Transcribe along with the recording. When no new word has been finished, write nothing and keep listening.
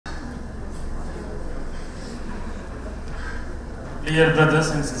Dear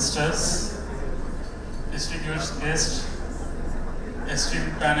brothers and sisters, distinguished guests,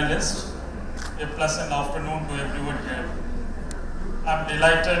 esteemed panelists, a pleasant afternoon to everyone here. I am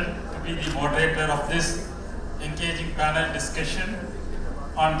delighted to be the moderator of this engaging panel discussion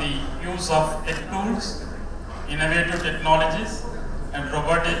on the use of tech tools, innovative technologies, and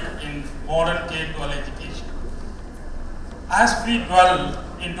robotics in modern K-12 education. As we dwell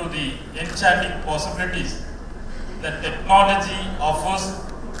into the enchanting possibilities that technology offers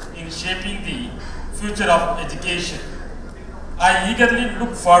in shaping the future of education, I eagerly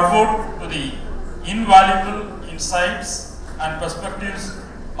look forward to the invaluable insights and perspectives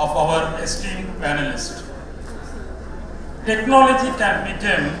of our esteemed panelists. Technology can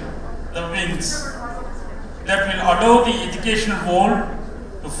become the wings that will allow the educational world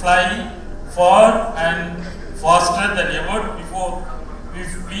to fly far and faster than ever before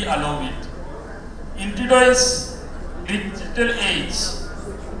if we allow it. In today's digital age,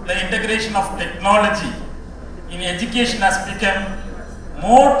 the integration of technology in education has become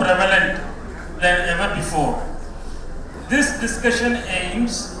more prevalent than ever before. This discussion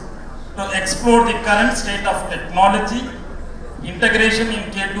aims to explore the current state of technology integration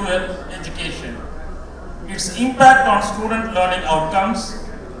in K-12 education, its impact on student learning outcomes,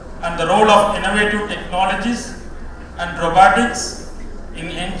 and the role of innovative technologies and robotics in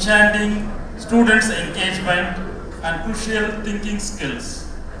enchanting students' engagement and crucial thinking skills.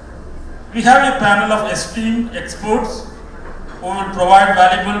 We have a panel of esteemed experts who will provide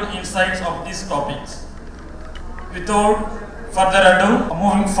valuable insights of these topics. Without further ado,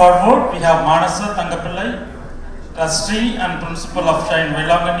 moving forward, we have Manasa Pillai, Trustee and Principal of Shine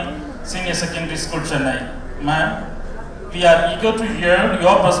Velangani Senior Secondary School, Chennai. Ma'am, we are eager to hear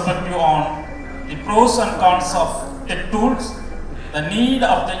your perspective on the pros and cons of tech tools, the need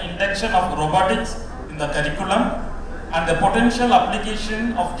of the induction of robotics in the curriculum, and the potential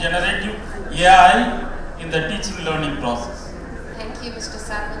application of generative AI in the teaching learning process. Thank you, Mr.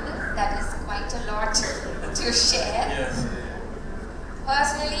 Saravanan. That is quite a lot to share. Yes.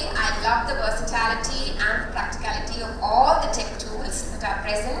 Personally, I love the versatility and practicality of all the tech tools that are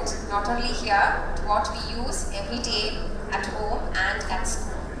present, not only here, but what we use every day at home and at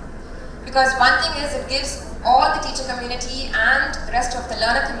school. Because one thing is, it gives all the teacher community and the rest of the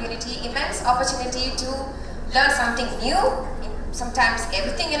learner community immense opportunity to learn something new, sometimes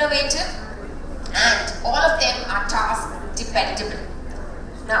everything innovative, and all of them are task dependable.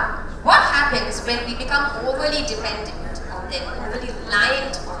 Now, what happens when we become overly dependent on them, overly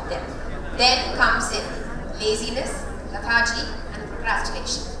reliant on them? Then comes in laziness, lethargy, and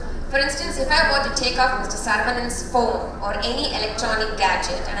procrastination. For instance, if I were to take off Mr. Saravaman's phone or any electronic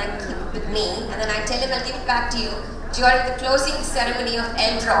gadget and I keep it with me, and then I tell him I'll give it back to you during the closing ceremony of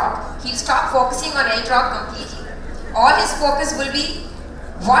Eldrok, he'll stop focusing on Eldrok completely. All his focus will be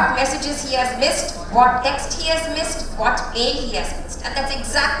what messages he has missed, what text he has missed, what mail he has missed. And that's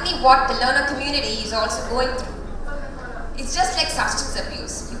exactly what the learner community is also going through. It's just like substance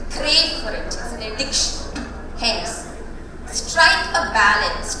abuse. You crave for it. It's an addiction. Hence, strike a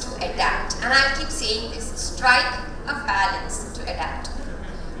balance to adapt. And I keep saying this, strike a balance to adapt.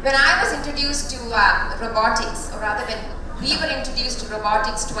 When I was introduced to robotics, or rather when we were introduced to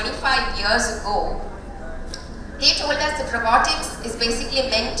robotics 25 years ago, they told us that robotics is basically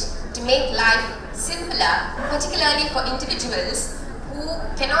meant to make life simpler, particularly for individuals who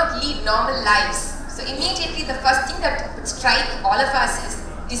cannot lead normal lives. So immediately the first thing that would strike all of us is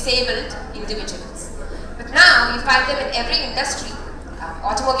disabled individuals. But now you find them in every industry,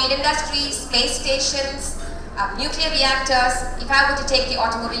 automobile industry, space stations, nuclear reactors. If I were to take the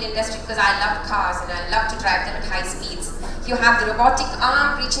automobile industry, because I love cars and I love to drive them at high speeds, you have the robotic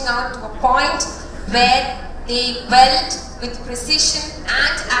arm reaching out to a point where they weld with precision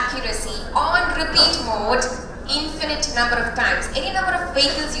and accuracy on repeat mode infinite number of times. Any number of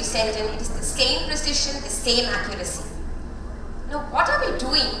vehicles you send in, it is the same precision, the same accuracy. Now, what are we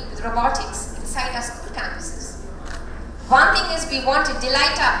doing with robotics inside our school campuses? One thing is, we want to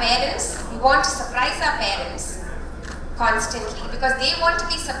delight our parents, we want to surprise our parents constantly, because they want to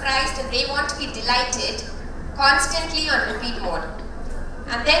be surprised and they want to be delighted constantly on repeat mode.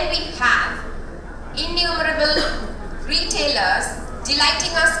 And then we have innumerable retailers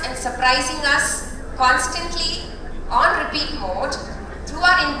delighting us and surprising us constantly on repeat mode through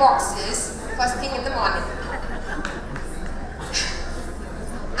our inboxes first thing in the morning.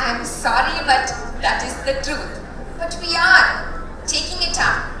 I'm sorry, but that is the truth. But we are taking it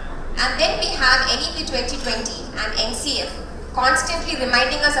up. And then we have NEP 2020 and NCF constantly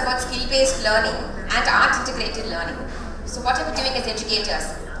reminding us about skill-based learning and art-integrated learning. So what are we doing as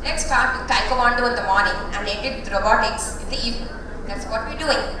educators? Let's start with taekwondo in the morning and end it with robotics in the evening. That's what we're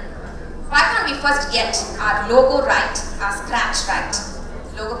doing. Why can't we first get our logo right, our scratch right?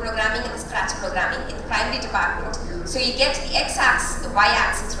 Logo programming and the scratch programming in the primary department. So you get the x-axis, the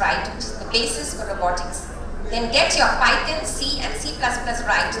y-axis right, which is the basis for robotics. Then get your Python, C and C++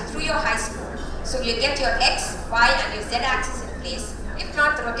 right through your high school. So you get your x, y and your z axis in place, if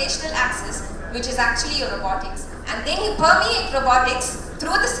not the rotational axis, which is actually your robotics. And then you permeate robotics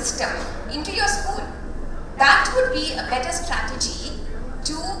through the system into your school. That would be a better strategy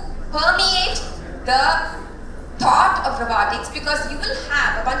to permeate the thought of robotics, because you will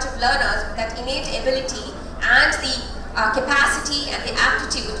have a bunch of learners with that innate ability and the capacity and the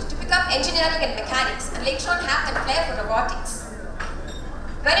aptitude to pick up engineering and mechanics and later on have that flair for robotics.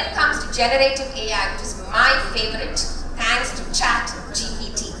 When it comes to generative AI, which is my favorite, thanks to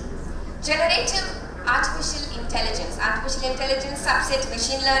ChatGPT. Generative artificial intelligence subset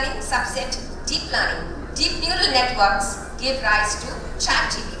machine learning, subset deep learning. Deep neural networks give rise to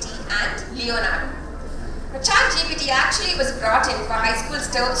ChatGPT and Leonardo. Now, ChatGPT actually was brought in for high school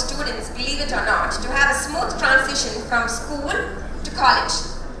students, believe it or not, to have a smooth transition from school to college.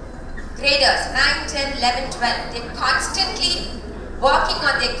 Graders, 9, 10, 11, 12, they're constantly working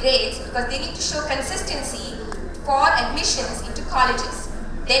on their grades because they need to show consistency for admissions into colleges.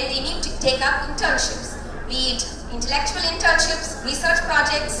 Then they need to take up internships, be it intellectual internships, research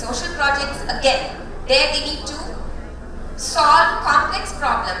projects, social projects. Again, there they need to solve complex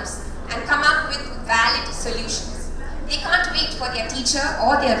problems and come up with valid solutions. They can't wait for their teacher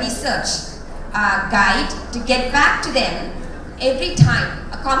or their research guide to get back to them every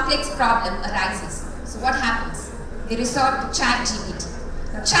time a complex problem arises. So what happens? They resort to ChatGPT.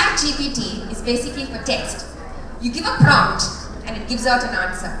 Now ChatGPT is basically for text. You give a prompt and it gives out an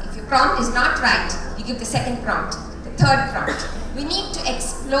answer. If your prompt is not right, you give the second prompt, the third prompt. We need to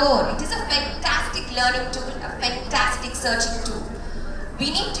explore. It is a fantastic learning tool, a fantastic searching tool. We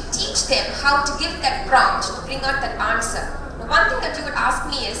need to teach them how to give that prompt to bring out that answer. Now, one thing that you would ask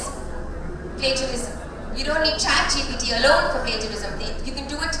me is plagiarism. You don't need ChatGPT alone for plagiarism. You can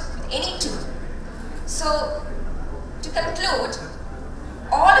do it with any tool. So, to conclude,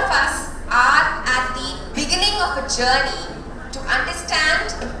 all of us are at the beginning of a journey to understand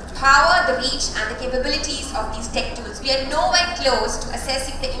the power, the reach and the capabilities of these tech tools. We are nowhere close to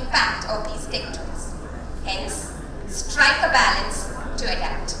assessing the impact of these tech tools. Hence, strike a balance to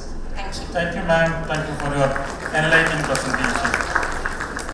adapt. Thank you. Thank you, ma'am. Thank you for your enlightening presentation.